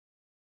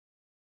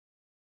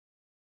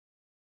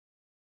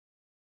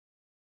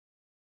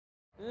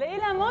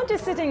Leila Monte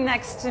is sitting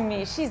next to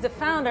me. She's the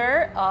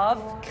founder of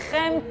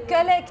Crème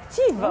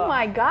Collective. Oh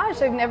my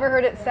gosh, I've never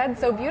heard it said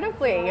so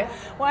beautifully.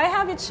 Why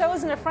have you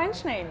chosen a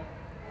French name?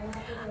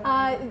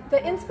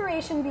 The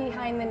inspiration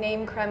behind the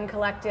name Crème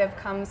Collective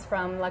comes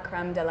from La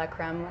Crème de la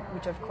Crème,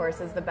 which of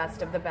course is the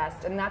best of the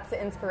best. And that's the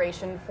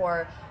inspiration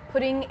for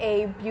putting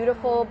a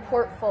beautiful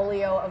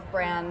portfolio of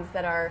brands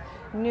that are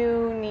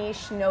new,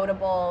 niche,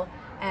 notable,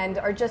 and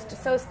are just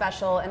so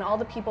special, and all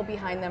the people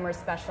behind them are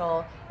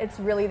special. It's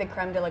really the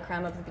creme de la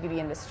creme of the beauty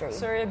industry.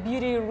 So you're a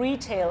beauty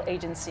retail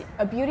agency.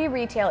 A beauty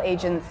retail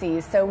agency.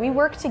 So we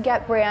work to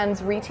get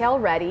brands retail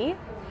ready,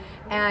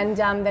 and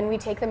then we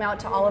take them out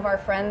to all of our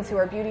friends who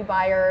are beauty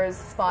buyers,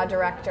 spa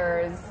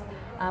directors,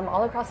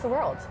 all across the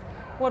world.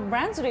 What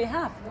brands do you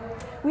have?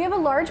 We have a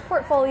large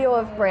portfolio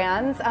of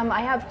brands.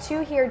 I have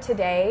 2 here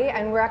today,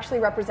 and we're actually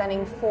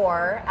representing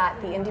 4 at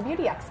the Indie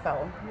Beauty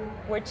Expo.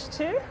 Which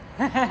 2?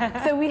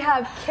 So we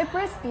have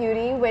Kypris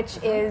Beauty, which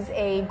is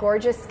a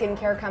gorgeous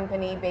skincare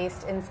company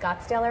based in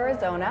Scottsdale,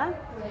 Arizona.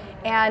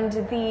 And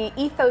the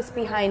ethos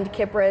behind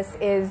Kypris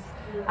is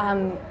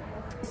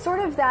sort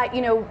of that,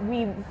 you know,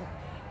 we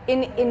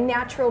in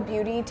natural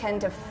beauty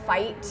tend to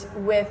fight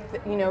with,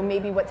 you know,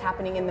 maybe what's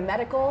happening in the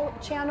medical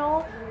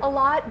channel a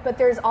lot, but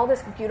there's all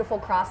this beautiful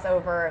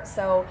crossover.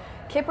 So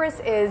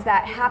Kypris is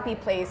that happy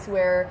place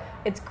where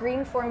it's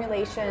green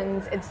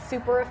formulations, it's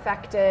super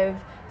effective,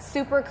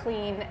 super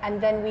clean, and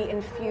then we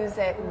infuse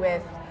it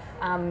with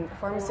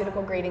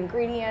pharmaceutical grade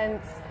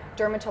ingredients,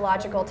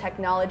 dermatological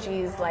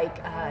technologies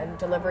like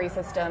delivery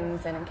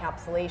systems and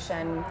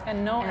encapsulation.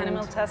 And no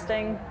animal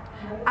testing?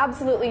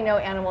 Absolutely no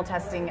animal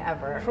testing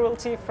ever.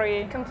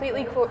 Cruelty-free?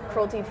 Completely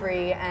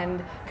cruelty-free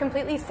and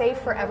completely safe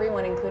for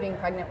everyone, including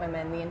pregnant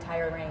women, the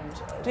entire range.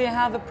 Do you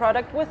have a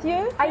product with you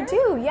here? I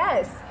do,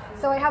 yes.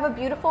 So I have a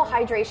beautiful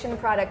hydration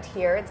product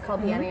here. It's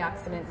called the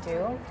Antioxidant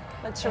Dew.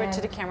 Let's show it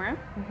to the camera.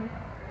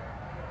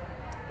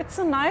 It's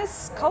a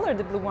nice color,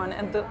 the blue one.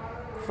 And the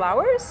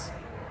flowers?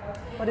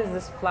 What is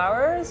this,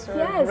 flowers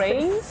or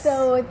grains?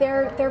 So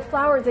they're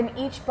flowers, and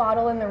each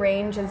bottle in the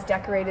range is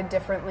decorated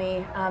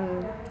differently.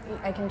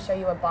 I can show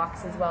you a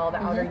box as well, the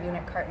outer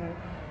unit carton.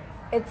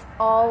 It's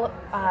all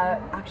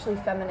actually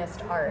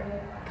feminist art,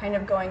 kind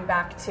of going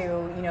back to,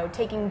 you know,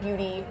 taking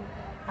beauty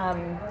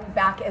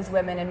back as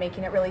women and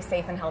making it really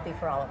safe and healthy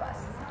for all of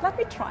us. Let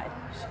me try.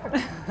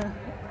 Sure.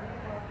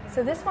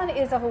 So this one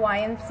is a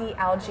Hawaiian sea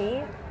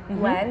algae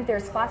blend.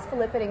 There's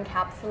phospholipid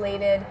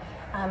encapsulated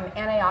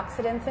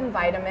antioxidants and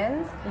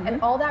vitamins,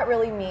 and all that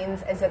really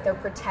means is that they're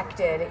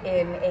protected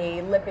in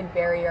a lipid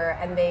barrier,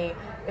 and they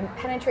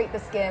penetrate the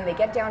skin, they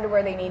get down to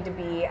where they need to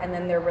be, and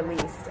then they're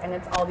released, and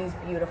it's all these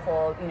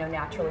beautiful, you know,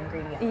 natural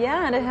ingredients.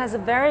 Yeah, and it has a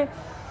very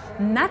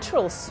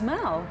natural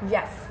smell.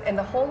 Yes, and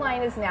the whole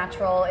line is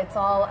natural. It's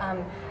all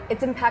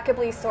it's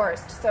impeccably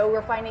sourced, so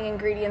we're finding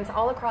ingredients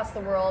all across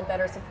the world that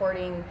are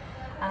supporting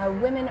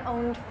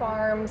women-owned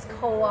farms,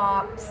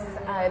 co-ops.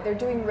 They're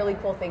doing really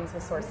cool things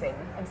with sourcing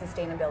and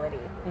sustainability.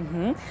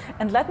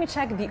 And let me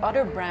check the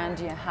other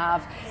brand you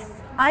have.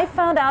 I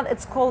found out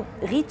it's called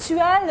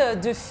Rituel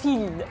de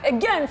Fille.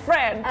 Again,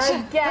 French.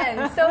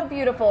 Again, so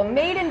beautiful.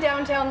 Made in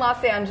downtown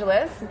Los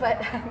Angeles,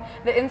 but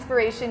the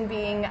inspiration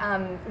being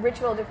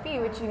Rituel de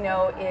Fille, which you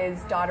know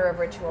is daughter of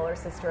ritual or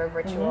sister of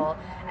ritual.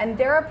 And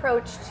their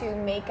approach to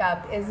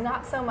makeup is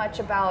not so much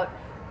about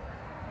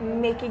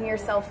making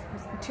yourself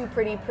too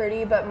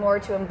pretty, but more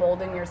to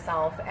embolden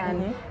yourself.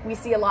 And we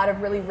see a lot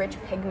of really rich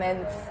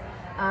pigments.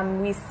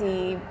 We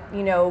see,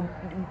 you know,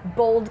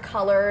 bold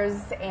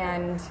colors,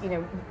 and, you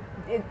know,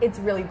 it's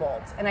really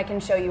bold. And I can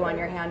show you on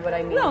your hand what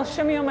I mean. No,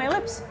 show me on my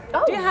lips.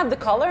 Oh. Do you have the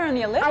color on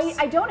your lips?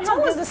 I don't it's have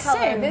almost this the color.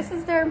 same. This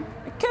is their...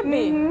 It could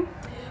be.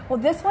 Well,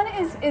 this one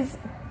is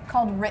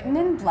called Written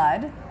in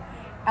Blood.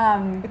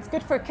 It's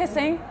good for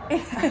kissing.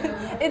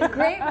 It's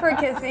great for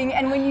kissing,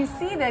 and when you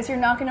see this, you're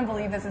not going to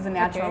believe this is a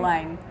natural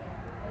line.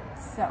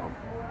 So,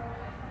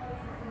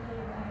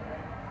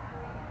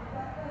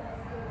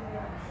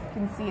 you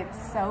can see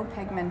it's so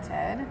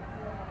pigmented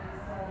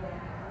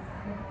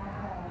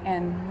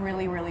and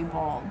really, really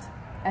bold,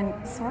 and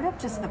sort of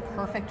just the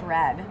perfect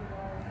red.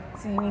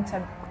 So you need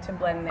to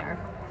blend there.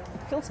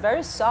 It feels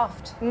very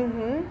soft.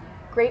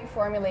 Great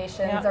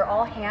formulations. Yeah. They're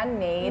all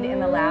handmade in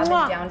the lab in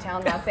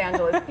downtown Los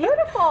Angeles.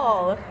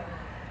 Beautiful.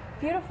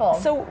 Beautiful.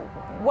 So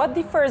what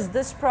differs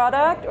this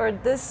product or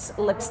this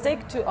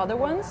lipstick to other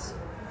ones?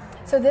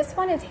 So this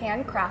one is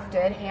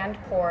handcrafted, hand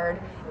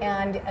poured,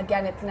 and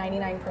again, it's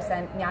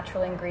 99%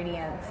 natural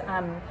ingredients.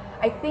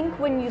 I think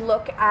when you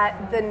look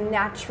at the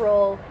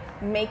natural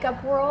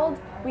makeup world,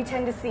 we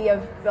tend to see a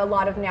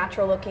lot of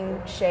natural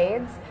looking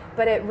shades.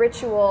 But at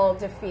Rituel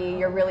de Fille,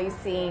 you're really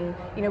seeing,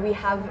 you know, we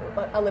have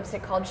a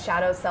lipstick called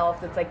Shadow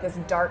Self that's like this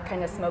dark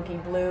kind of smoky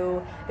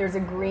blue. There's a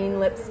green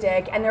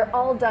lipstick, and they're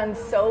all done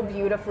so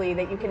beautifully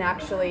that you can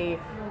actually,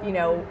 you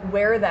know,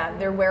 wear them.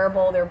 They're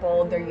wearable, they're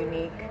bold, they're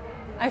unique.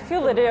 I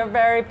feel that you're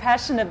very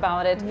passionate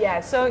about it.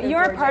 Yes. So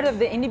you're gorgeous. part of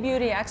the Indie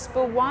Beauty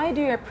Expo. Why do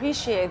you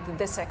appreciate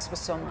this expo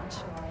so much?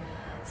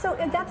 So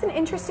that's an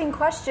interesting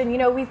question. You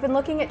know, we've been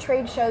looking at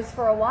trade shows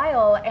for a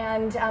while,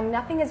 and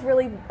nothing has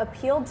really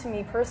appealed to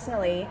me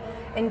personally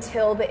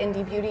until the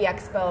Indie Beauty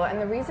Expo.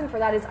 And the reason for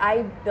that is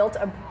I built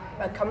a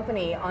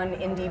company on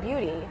indie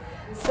beauty.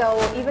 So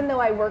even though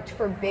I worked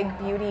for big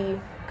beauty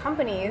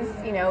companies,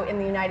 you know, in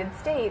the United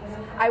States,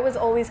 I was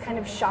always kind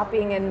of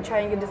shopping and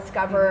trying to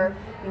discover,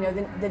 you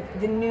know,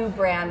 the new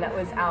brand that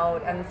was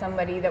out and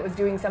somebody that was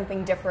doing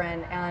something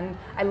different. And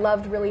I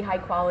loved really high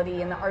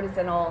quality and the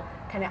artisanal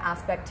kind of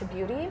aspect to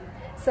beauty.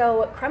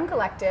 So Crème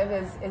Collective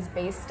is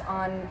based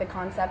on the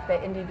concept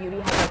that indie beauty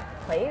has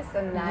a place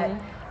and that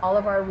all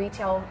of our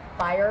retail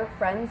buyer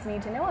friends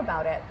need to know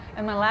about it.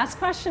 And my last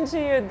question to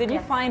you, did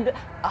you find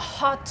a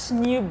hot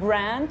new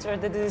brand, or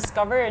did you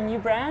discover a new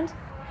brand?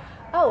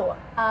 Oh,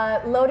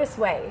 Lotus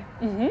Way.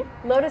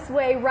 Lotus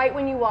Way, right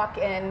when you walk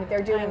in,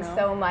 they're doing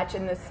so much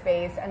in this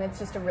space, and it's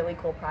just a really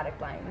cool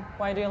product line.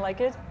 Why do you like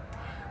it?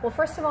 Well,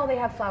 first of all, they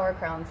have flower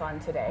crowns on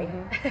today,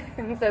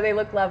 and so they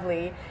look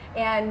lovely.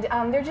 And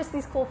they're just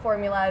these cool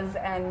formulas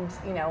and,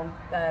 you know,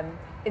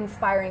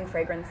 inspiring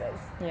fragrances.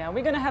 Yeah,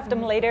 we're going to have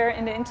them later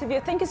in the interview.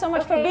 Thank you so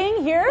much for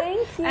being here.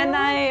 Thank you. And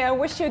I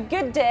wish you a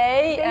good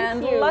day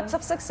and lots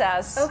of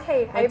success.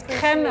 Okay, I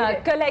appreciate Crème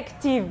it.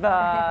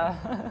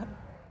 Collective.